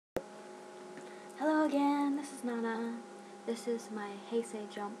Hello again, this is Nana. This is my Heisei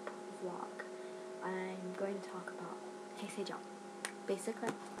Jump vlog. I'm going to talk about Heisei Jump. Basically,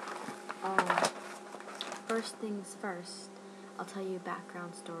 first things first, I'll tell you a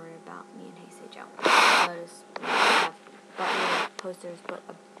background story about me and Heisei Jump. Notice I have button posters, but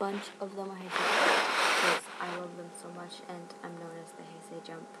a bunch of them are Heisei Jump because I love them so much, and I'm known as the Heisei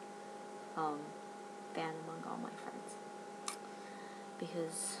Jump fan among all my friends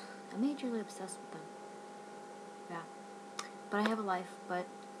because I'm majorly obsessed with them. Yeah. But I have a life, but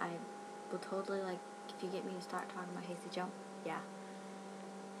I will totally, if you get me to start talking about Heisei Jump, yeah.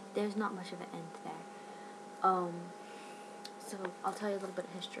 There's not much of an end there. So I'll tell you a little bit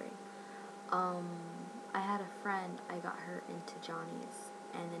of history. I had a friend, I got her into Johnny's,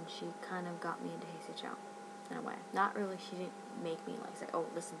 and then she kind of got me into Heisei Jump, in a way. Not really, she didn't make me, say, oh,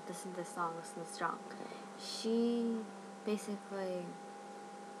 listen to this song, listen to this song. She basically,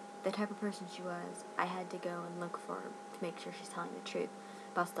 the type of person she was, I had to go and look for her to make sure she's telling the truth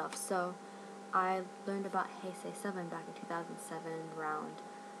about stuff. So I learned about Heisei 7 back in 2007, around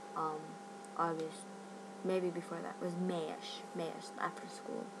August, maybe before that. It was Mayish, after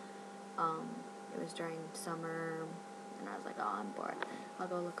school. It was during summer, and I was like, oh, I'm bored. I'll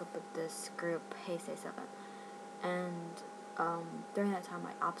go look up at this group, Heisei 7. And during that time,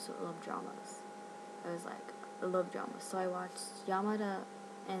 I absolutely loved dramas. I love dramas. So I watched Yamada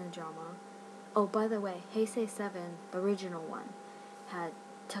and the drama. Oh, by the way, Heisei 7, the original one, had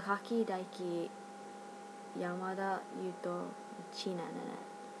Takaki, Daiki, Yamada, Yuto, Chinen in it.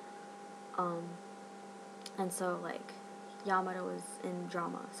 And so, Yamada was in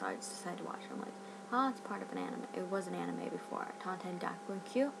drama, so I just decided to watch it. I'm like, it's part of an anime. It was an anime before, Tanten Dakun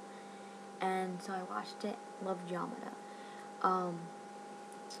Q. And so I watched it, loved Yamada.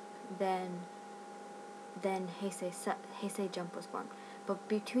 Then Heisei Jump was born. But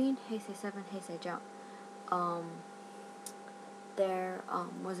between Heisei 7 and Heisei Jump, there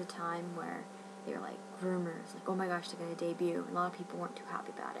was a time where there were rumors, oh my gosh, they're going to debut. And a lot of people weren't too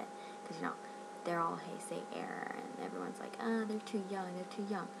happy about it because, they're all Heisei era, and everyone's like, they're too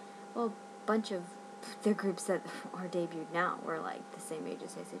young. Well, a bunch of the groups that are debuted now were the same age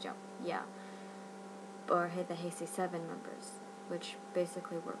as Heisei Jump. Yeah. Or the Heisei 7 members, which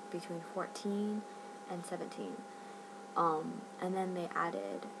basically were between 14 and 17. And then they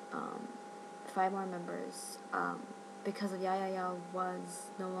added 5 more members. Because of Ya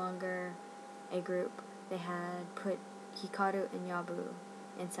was no longer a group, they had put Hikaru and Yabu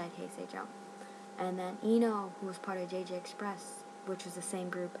inside Heisei Jump. And then Ino, who was part of JJ Express, which was the same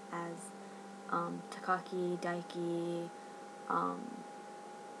group as Takaki, Daiki,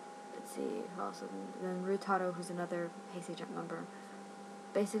 let's see, who else? Then Rutaro, who's another Heisei Jump member.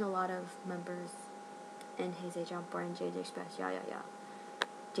 Basically, a lot of members in Heisei Jump or in JJ Express,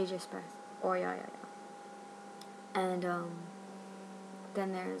 JJ Express or And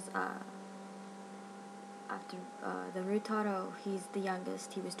then there's after the Rutaro, he's the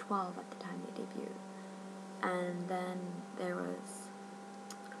youngest. He was 12 at the time they debuted. And then there was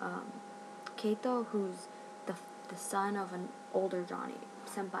Keito, who's the son of an older Johnny,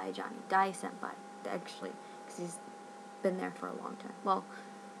 Senpai Johnny, Dai Senpai, actually, because he's been there for a long time. Well,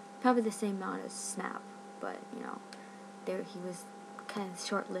 probably the same amount as Snap, but he was kind of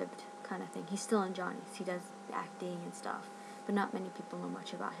short-lived kind of thing. He's still in Johnny's. He does acting and stuff, but not many people know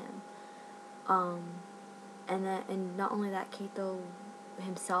much about him. And not only that, Keito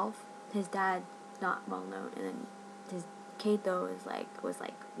himself, his dad, not well known, and then his Keito was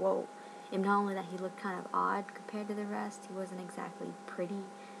whoa. And not only that, he looked kind of odd compared to the rest. He wasn't exactly pretty,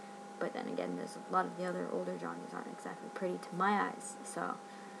 but then again, there's a lot of the other older Johnnies aren't exactly pretty to my eyes. So,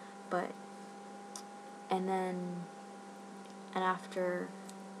 and after,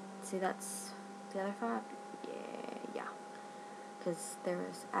 see, that's the other 5. Yeah, because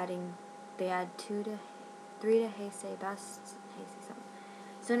they add 3 to Heisei Best, Heisei 7.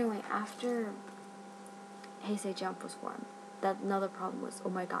 So anyway, after Heisei Jump was formed, another problem was, oh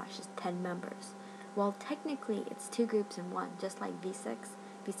my gosh, there's 10 members. Well, technically, it's 2 groups in one, just like V6.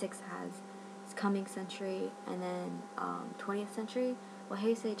 V6 has its Coming Century and then 20th Century. Well,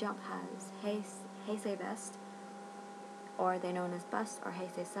 Heisei Jump has Heisei Best, or they're known as Best, or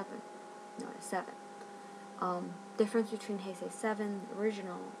Heisei 7, known as 7. Difference between Heisei 7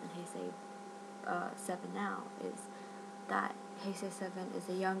 original and Heisei 7 now is that Heisei 7 is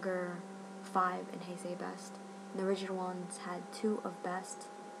a younger 5 in Heisei Best, and the original ones had 2 of Best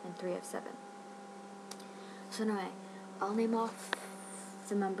and 3 of 7. So anyway, I'll name off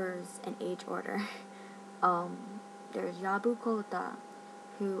the members in age order. There's Yabu Kota,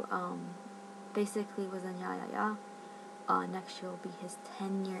 who basically was in Ya. next year will be his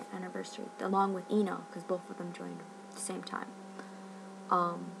 10-year anniversary, along with Ino, because both of them joined at the same time.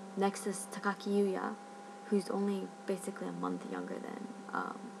 Next is Takaki Yuya, who's only basically a month younger than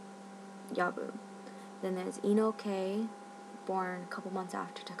Yabu. Then there's Ino Kei, born a couple months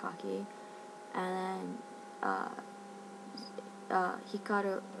after Takaki, and then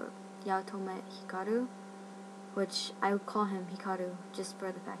Hikaru, Yaotome Hikaru, which I would call him Hikaru just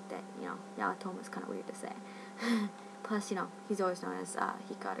for the fact that, Yaotome is kind of weird to say. Plus, he's always known as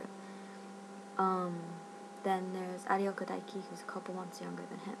Hikaru. Then there's Arioka Daiki, who's a couple months younger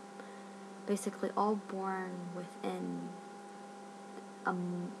than him. Basically, all born within a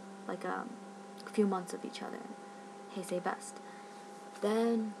few months of each other. Heisei Best.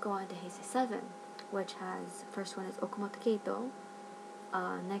 Then go on to Heisei 7, which has, first one is Okamoto Keito.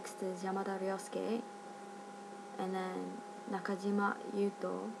 Next is Yamada Ryosuke. And then Nakajima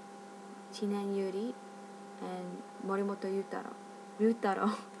Yuto, Chinen Yuri, and Morimoto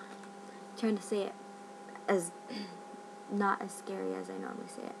Ryutaro. Trying to say it as not as scary as I normally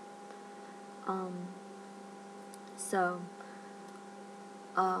say it.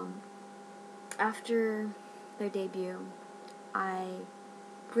 After their debut, I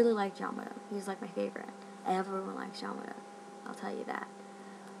really liked Yamada. He was like my favorite. Everyone likes Yamada, I'll tell you that.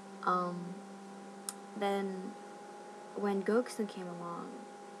 Then when Goksen came along,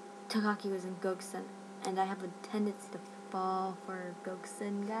 Takaki was in Goksen, and I have a tendency to fall for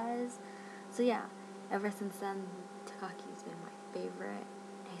Goksen guys. So yeah, ever since then, Takaki's been my favorite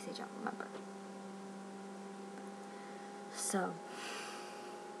Heisei Jump member. So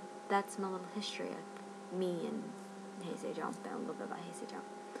that's my little history of me and Heisei Jump and a little bit about Heisei Jump.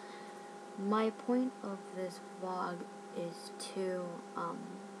 My point of this vlog is to,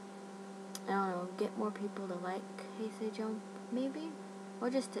 get more people to like Heisei Jump, maybe? Or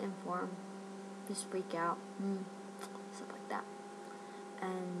just to inform, just freak out, stuff like that.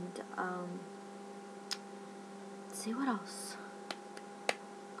 And, let's see what else.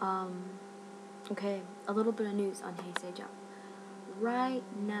 Okay, a little bit of news on Heisei Jump. Right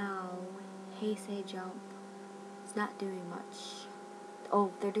now, Heisei Jump is not doing much.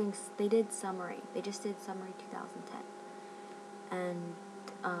 Oh, they did Summary. They just did Summary 2010. And,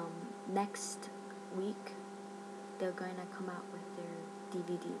 next week, they're going to come out with their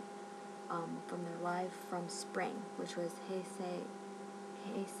DVD, from their Live from Spring, which was Heisei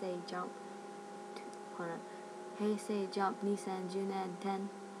Jump, Heisei Jump 2010,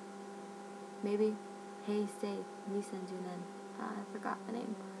 maybe? Heisei 2010, I forgot the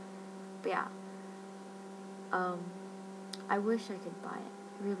name. But yeah, I wish I could buy it.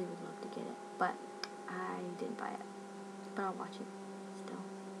 I really would love to get it, but I didn't buy it. But I'll watch it still.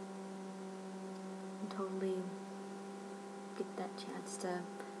 And totally get that chance to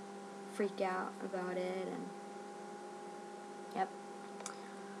freak out about it, and yep.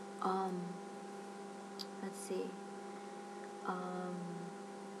 Let's see.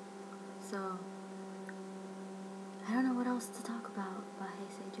 So I don't know what else to talk about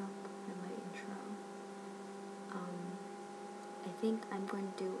Heisei Jump in my intro. I think I'm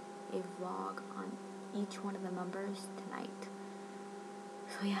going to do a vlog on each one of the members tonight.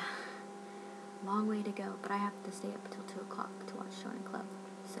 So yeah, long way to go, but I have to stay up until 2 o'clock to watch Shonen Club.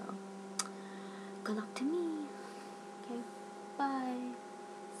 So good luck to me. Okay, bye.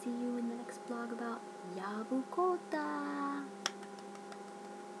 See you in the next vlog about Yabu Kota.